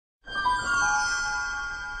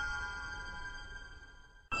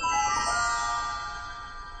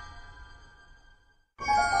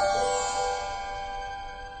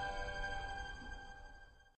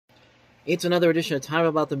It's another edition of Time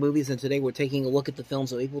About the Movies, and today we're taking a look at the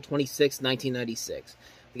films of April 26, 1996.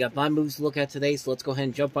 We got 5 movies to look at today, so let's go ahead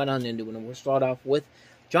and jump right on into it. And we'll start off with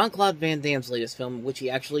Jean-Claude Van Damme's latest film, which he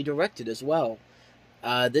actually directed as well.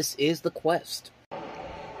 This is The Quest. The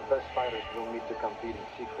best fighters will meet to compete in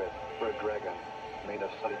secret for a dragon made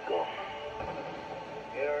of solid gold.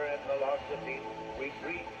 Here in Velocity, we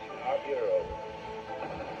greet our hero.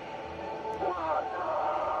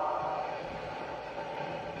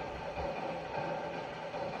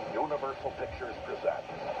 Universal Pictures presents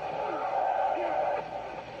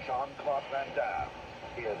Jean-Claude Van Damme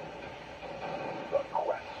in The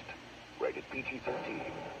Quest. Rated PG-13.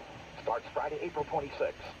 Starts Friday, April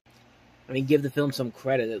 26th. I mean, give the film some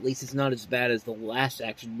credit. At least it's not as bad as the last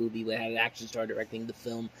action movie that had an action star directing the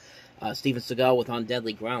film, Steven Seagal with On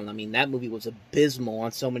Deadly Ground. I mean, that movie was abysmal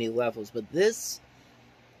on so many levels, but this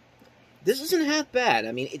isn't half bad.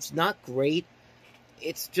 I mean, it's not great.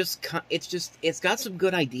 It's got some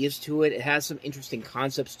good ideas to it. It has some interesting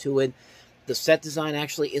concepts to it. The set design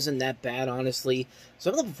actually isn't that bad, honestly.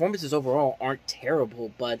 Some of the performances overall aren't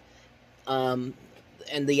terrible, but, and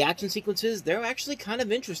the action sequences, they're actually kind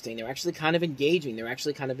of interesting. They're actually kind of engaging. They're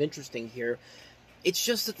actually kind of interesting here. It's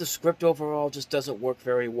just that the script overall just doesn't work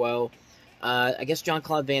very well. I guess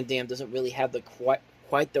Jean-Claude Van Damme doesn't really have the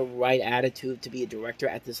quite the right attitude to be a director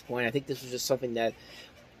at this point. I think this was just something that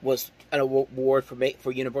was an award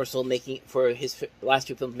for Universal, for his last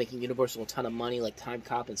 2 films, making Universal a ton of money, like Time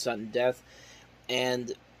Cop and Sudden Death.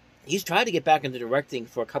 And he's tried to get back into directing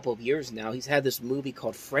for a couple of years now. He's had this movie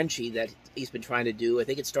called Frenchie that he's been trying to do. I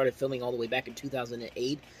think it started filming all the way back in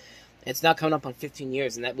 2008. It's now coming up on 15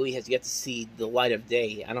 years, and that movie has yet to see the light of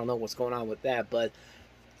day. I don't know what's going on with that, but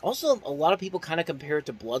also a lot of people kind of compare it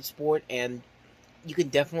to Bloodsport, and you can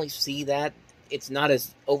definitely see that. It's not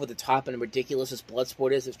as over-the-top and ridiculous as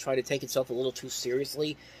Bloodsport is. It's trying to take itself a little too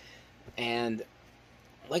seriously. And,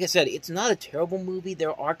 like I said, it's not a terrible movie.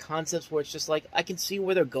 There are concepts where it's just like, I can see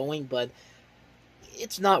where they're going, but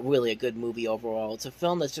it's not really a good movie overall. It's a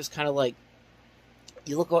film that's just kind of like,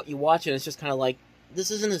 you watch it, and it's just kind of like, this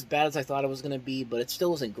isn't as bad as I thought it was going to be, but it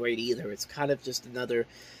still isn't great either. It's kind of just another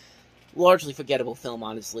largely forgettable film,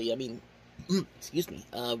 honestly. I mean, excuse me,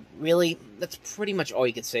 really, that's pretty much all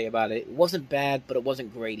you could say about it. It wasn't bad, but it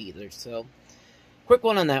wasn't great either, so quick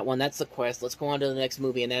one on that one. That's The Quest. Let's go on to the next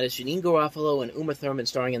movie, and that is Janine Garofalo and Uma Thurman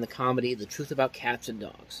starring in the comedy The Truth About Cats and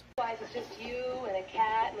Dogs. Otherwise, it's just you and a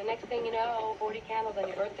cat, and the next thing you know, 40 candles on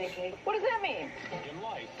your birthday cake. What does that mean? In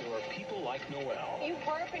life, there are people like Noelle. You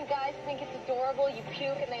burp and guys think it's adorable, you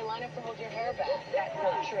puke and they line up to hold your hair back. That's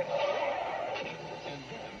not true. And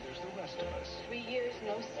then there's the rest of us. 3 years,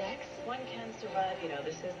 no sex? One can survive,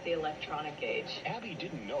 this is the electronic age. Abby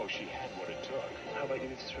didn't know she had what it took. How about you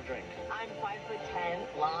meet us for a drink? I'm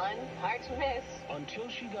 5'10", blonde, hard to miss. Until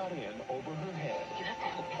she got in over her head. You have to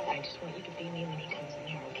help me. I just want you to be me when he comes in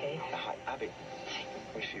here, okay? Hi, Abby.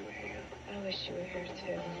 Wish you were here. I wish you were here,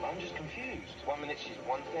 too. I'm just confused. 1 minute she's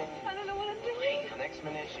one thing. I don't know what I'm doing. The next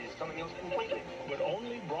minute she's something else completely. But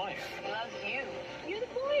only Brian He loves you. You're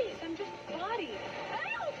the boys. I'm just body.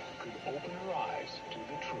 Ow! could open her eyes to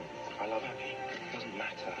the truth. I love Abby. It doesn't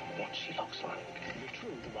matter what she looks like. The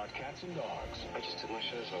truth about cats and dogs. I just took my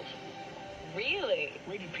shoes off. Really?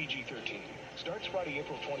 Rated PG-13. Starts Friday,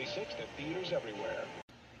 April 26th at theaters everywhere.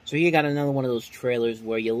 So you got another one of those trailers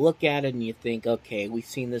where you look at it and you think, okay, we've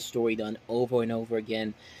seen this story done over and over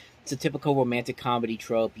again. It's a typical romantic comedy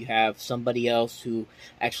trope. You have somebody else who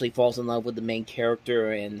actually falls in love with the main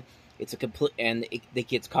character, and it's it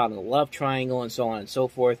gets caught in a love triangle, and so on and so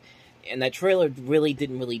forth. And that trailer really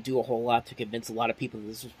didn't do a whole lot to convince a lot of people that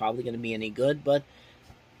this was probably going to be any good. But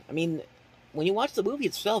I mean, when you watch the movie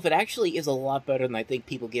itself, it actually is a lot better than I think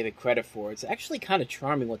people give it credit for. It's actually kind of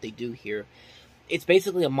charming what they do here. It's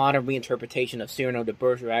basically a modern reinterpretation of Cyrano de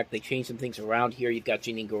Bergerac. They changed some things around here. You've got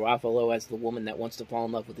Janine Garofalo as the woman that wants to fall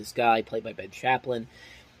in love with this guy, played by Ben Chaplin.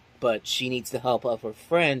 But she needs the help of her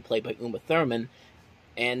friend, played by Uma Thurman.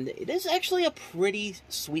 And it is actually a pretty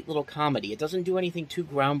sweet little comedy. It doesn't do anything too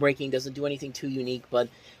groundbreaking, doesn't do anything too unique, but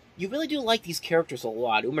you really do like these characters a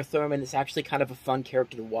lot. Uma Thurman is actually kind of a fun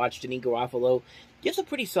character to watch. Janine Garofalo gives a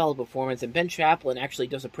pretty solid performance, and Ben Chaplin actually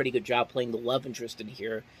does a pretty good job playing the love interest in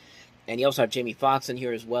here. And you also have Jamie Foxx in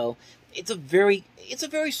here as well. It's a very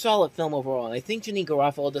solid film overall. And I think Janine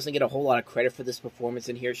Garofalo doesn't get a whole lot of credit for this performance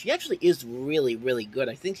in here. She actually is really, really good.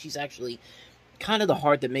 I think she's actually kind of the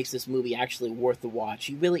heart that makes this movie actually worth the watch.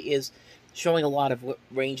 She really is showing a lot of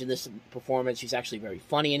range in this performance. She's actually very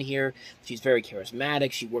funny in here. She's very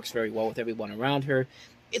charismatic. She works very well with everyone around her.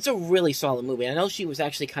 It's a really solid movie. I know she was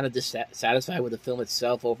actually kind of dissatisfied with the film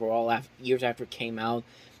itself overall years after it came out.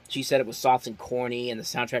 She said it was soft and corny, and the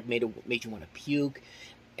soundtrack made you want to puke.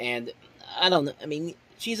 And I don't know. I mean,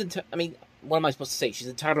 what am I supposed to say? She's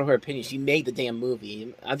entitled to her opinion. She made the damn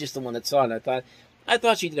movie. I'm just the one that saw it. And I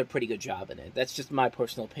thought she did a pretty good job in it. That's just my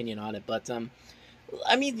personal opinion on it. But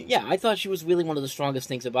I mean, yeah, I thought she was really one of the strongest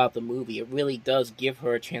things about the movie. It really does give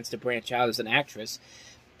her a chance to branch out as an actress.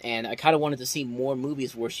 And I kind of wanted to see more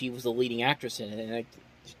movies where she was the leading actress in it. And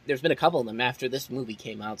there's been a couple of them after this movie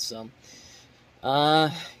came out. So,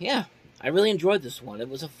 yeah, I really enjoyed this one. It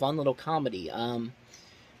was a fun little comedy.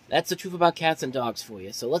 That's the truth about cats and dogs for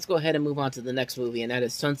you. So let's go ahead and move on to the next movie, and that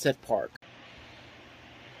is Sunset Park.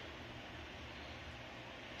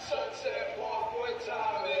 Sunset Park, what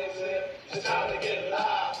time is it? It's time to get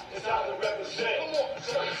live. It's time to represent. Come on,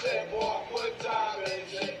 Sunset Park, what time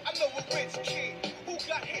is it? I know a rich kid who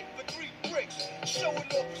got hit for 3 bricks, showing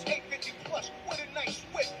off his 850 plus with a nice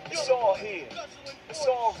whip. It's all here. It's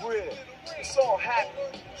all real. It's all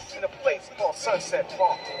happening in a place called Sunset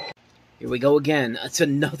Park. Here we go again. It's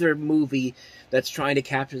another movie that's trying to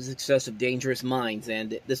capture the success of Dangerous Minds,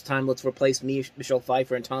 and this time let's replace Michelle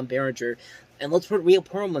Pfeiffer and Tom Berenger, and let's put Rhea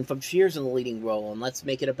Perlman from Cheers in the leading role, and let's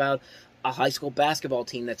make it about a high school basketball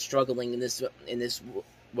team that's struggling in this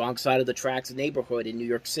wrong side of the tracks neighborhood in New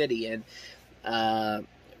York City, and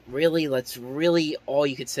really all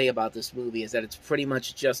you could say about this movie is that it's pretty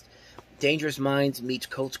much just Dangerous Minds meets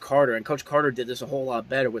Coach Carter, and Coach Carter did this a whole lot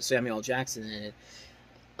better with Samuel L. Jackson in it.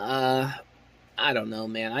 I don't know,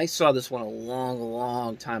 man. I saw this one a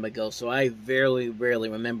long time ago, so I rarely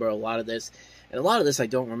remember a lot of this. And a lot of this I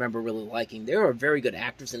don't remember really liking. There are very good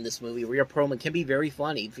actors in this movie. Rhea Perlman can be very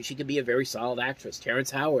funny. She can be a very solid actress. Terrence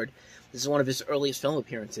Howard, this is one of his earliest film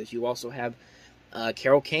appearances. You also have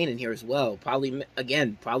Carol Kane in here as well.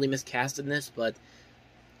 Probably miscast in this, but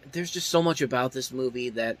there's just so much about this movie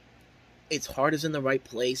that its heart is in the right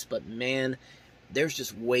place, but man, there's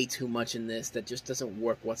just way too much in this that just doesn't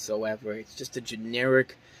work whatsoever. It's just a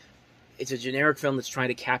generic film that's trying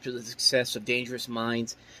to capture the success of Dangerous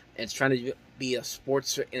Minds, and it's trying to be an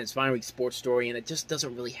inspiring sports story, and it just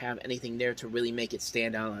doesn't really have anything there to really make it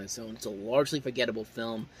stand out on its own. It's a largely forgettable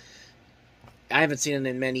film. I haven't seen it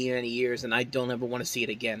in many years, and I don't ever want to see it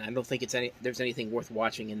again. I don't think there's anything worth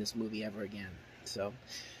watching in this movie ever again. So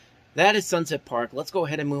that is Sunset Park. Let's go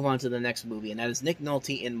ahead and move on to the next movie, and that is Nick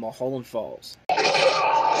Nolte in Mullholland Falls.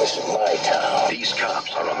 This is my town. These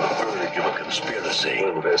cops are on the verge of a conspiracy.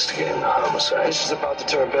 We're investigating a homicide. This is about to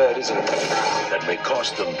turn bad, isn't it? That may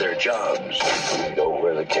cost them their jobs. You know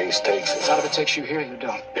where the case takes us. Not if it takes you here, you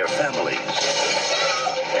don't. Their families.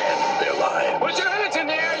 And their lives. Put your hands in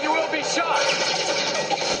the air, you will be shot!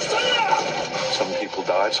 Some people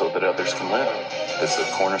die so that others can live. It's the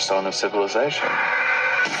cornerstone of civilization.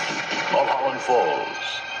 Mullholland Falls.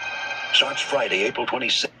 Starts Friday, April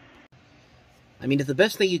 26th. I mean, if the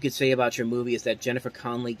best thing you could say about your movie is that Jennifer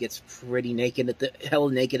Connelly gets pretty naked at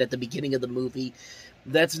the beginning of the movie,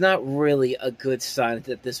 that's not really a good sign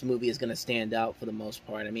that this movie is going to stand out for the most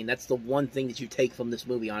part. I mean, that's the one thing that you take from this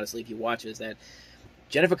movie, honestly, if you watch it, is that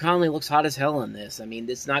Jennifer Connelly looks hot as hell in this. I mean,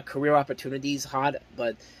 it's not career opportunities hot,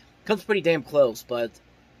 but comes pretty damn close. But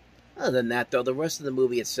other than that, though, the rest of the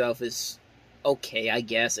movie itself is okay, I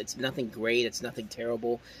guess. It's nothing great. It's nothing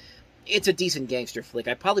terrible. It's a decent gangster flick.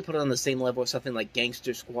 I'd probably put it on the same level as something like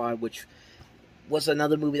Gangster Squad, which was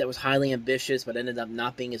another movie that was highly ambitious, but ended up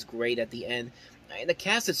not being as great at the end. And the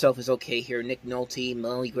cast itself is okay here. Nick Nolte,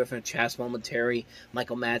 Melanie Griffith, Chas Momentary,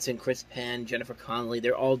 Michael Madsen, Chris Penn, Jennifer Connelly.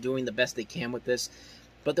 They're all doing the best they can with this.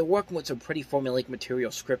 But they're working with some pretty formulaic material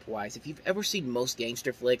script-wise. If you've ever seen most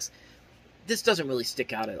gangster flicks, this doesn't really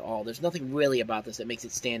stick out at all. There's nothing really about this that makes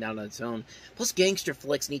it stand out on its own. Plus, gangster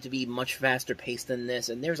flicks need to be much faster paced than this,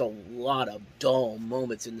 and there's a lot of dull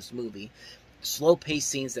moments in this movie. Slow-paced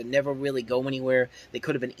scenes that never really go anywhere. They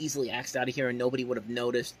could have been easily axed out of here and nobody would have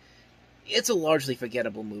noticed. It's a largely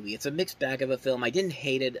forgettable movie. It's a mixed bag of a film. I didn't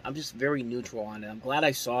hate it. I'm just very neutral on it. I'm glad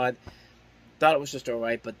I saw it. Thought it was just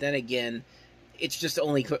alright, but then again, it's just the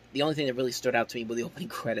only thing that really stood out to me were the opening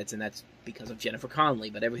credits, and that's because of Jennifer Connelly,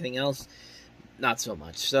 but everything else, not so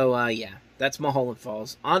much. So, yeah, that's Mullholland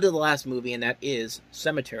Falls. On to the last movie, and that is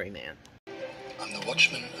Cemetary Man. I'm the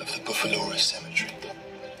watchman of the Buffalo Cemetery.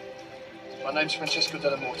 My name's Francesco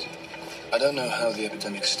Della Morte. I don't know how the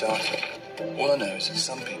epidemic started. All I know is that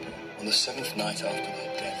some people, on the 7th night after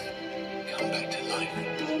their death, come back to life.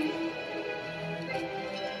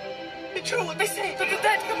 It's true what they say, that the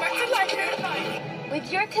dead come back to life here at night.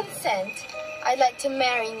 With your consent, I'd like to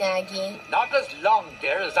marry Nagy. Not as long,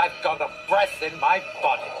 dear, as I've got a breath in my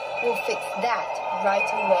body. We'll fix that right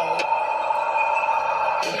away.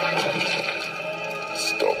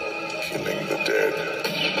 Stop killing the dead.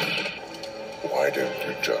 Why don't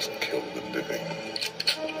you just kill the living?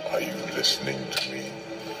 Are you listening to me?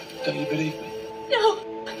 Don't you believe me? No.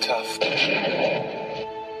 Tough.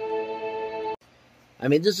 I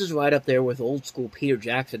mean, this is right up there with old school Peter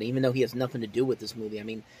Jackson, even though he has nothing to do with this movie. I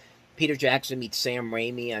mean, Peter Jackson meets Sam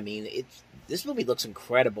Raimi. I mean, this movie looks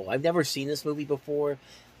incredible. I've never seen this movie before,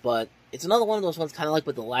 but it's another one of those ones, kind of like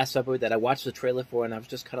with The Last Supper, that I watched the trailer for, and I was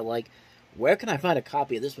just kind of like, where can I find a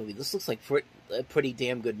copy of this movie? This looks like a pretty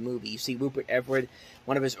damn good movie. You see Rupert Everett,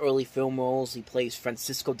 one of his early film roles. He plays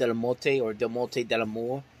Francisco Del Monte, or Del Monte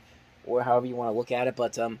dell'Amore, or however you want to look at it.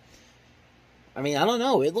 But, I mean, I don't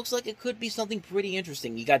know. It looks like it could be something pretty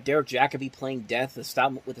interesting. You got Derek Jacobi playing Death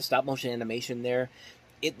with the stop-motion animation there.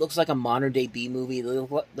 It looks like a modern-day B-movie.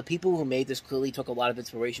 The people who made this clearly took a lot of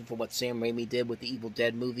inspiration from what Sam Raimi did with the Evil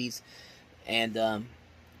Dead movies. And,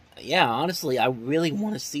 yeah, honestly, I really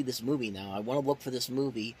want to see this movie now. I want to look for this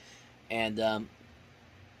movie. And,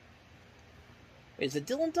 is it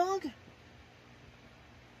Dylan Dog?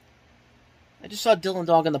 I just saw Dylan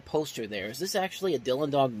Dog on the poster there. Is this actually a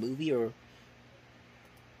Dylan Dog movie, or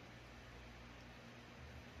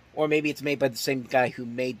maybe it's made by the same guy who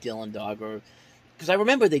made Dylan Dog, or... Because I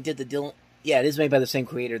remember they did the Dylan... Yeah, it is made by the same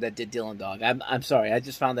creator that did Dylan Dog. I'm sorry, I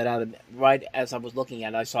just found that out right as I was looking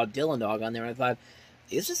at it. I saw Dylan Dog on there, and I thought,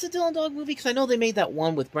 is this a Dylan Dog movie? Because I know they made that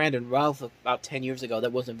one with Brandon Routh about 10 years ago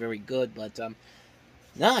that wasn't very good, but,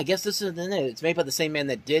 no, I guess this is... It's made by the same man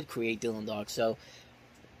that did create Dylan Dog, so...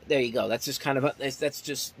 There you go. That's just kind of... That's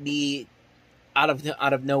just me out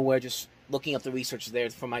of nowhere, just looking up the research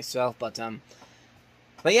there for myself, but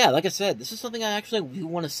yeah, like I said, this is something I actually do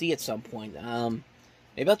want to see at some point.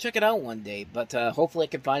 Maybe I'll check it out one day, but hopefully I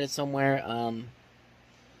can find it somewhere.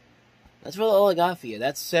 That's really all I got for you.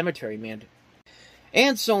 That's Cemetary Man.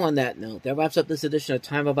 And so on that note, that wraps up this edition of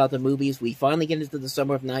Time About the Movies. We finally get into the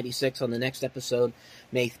summer of '96 on the next episode,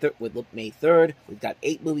 May 3rd. We've got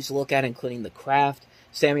 8 movies to look at, including The Craft,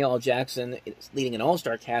 Samuel L. Jackson leading an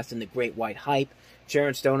all-star cast in The Great White Hype,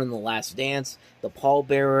 Sharon Stone in The Last Dance, The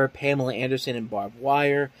Pallbearer, Pamela Anderson in Barbed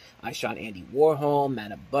Wire, I Shot Andy Warhol,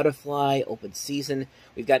 Man of Butterfly, Open Season.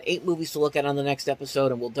 We've got 8 movies to look at on the next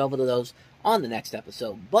episode, and we'll delve into those on the next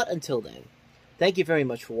episode. But until then, thank you very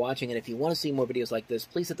much for watching, and if you want to see more videos like this,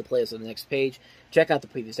 please hit the playlist on the next page, check out the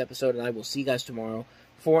previous episode, and I will see you guys tomorrow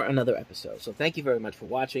for another episode. So thank you very much for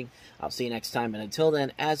watching. I'll see you next time, and until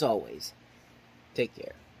then, as always, take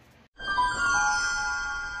care.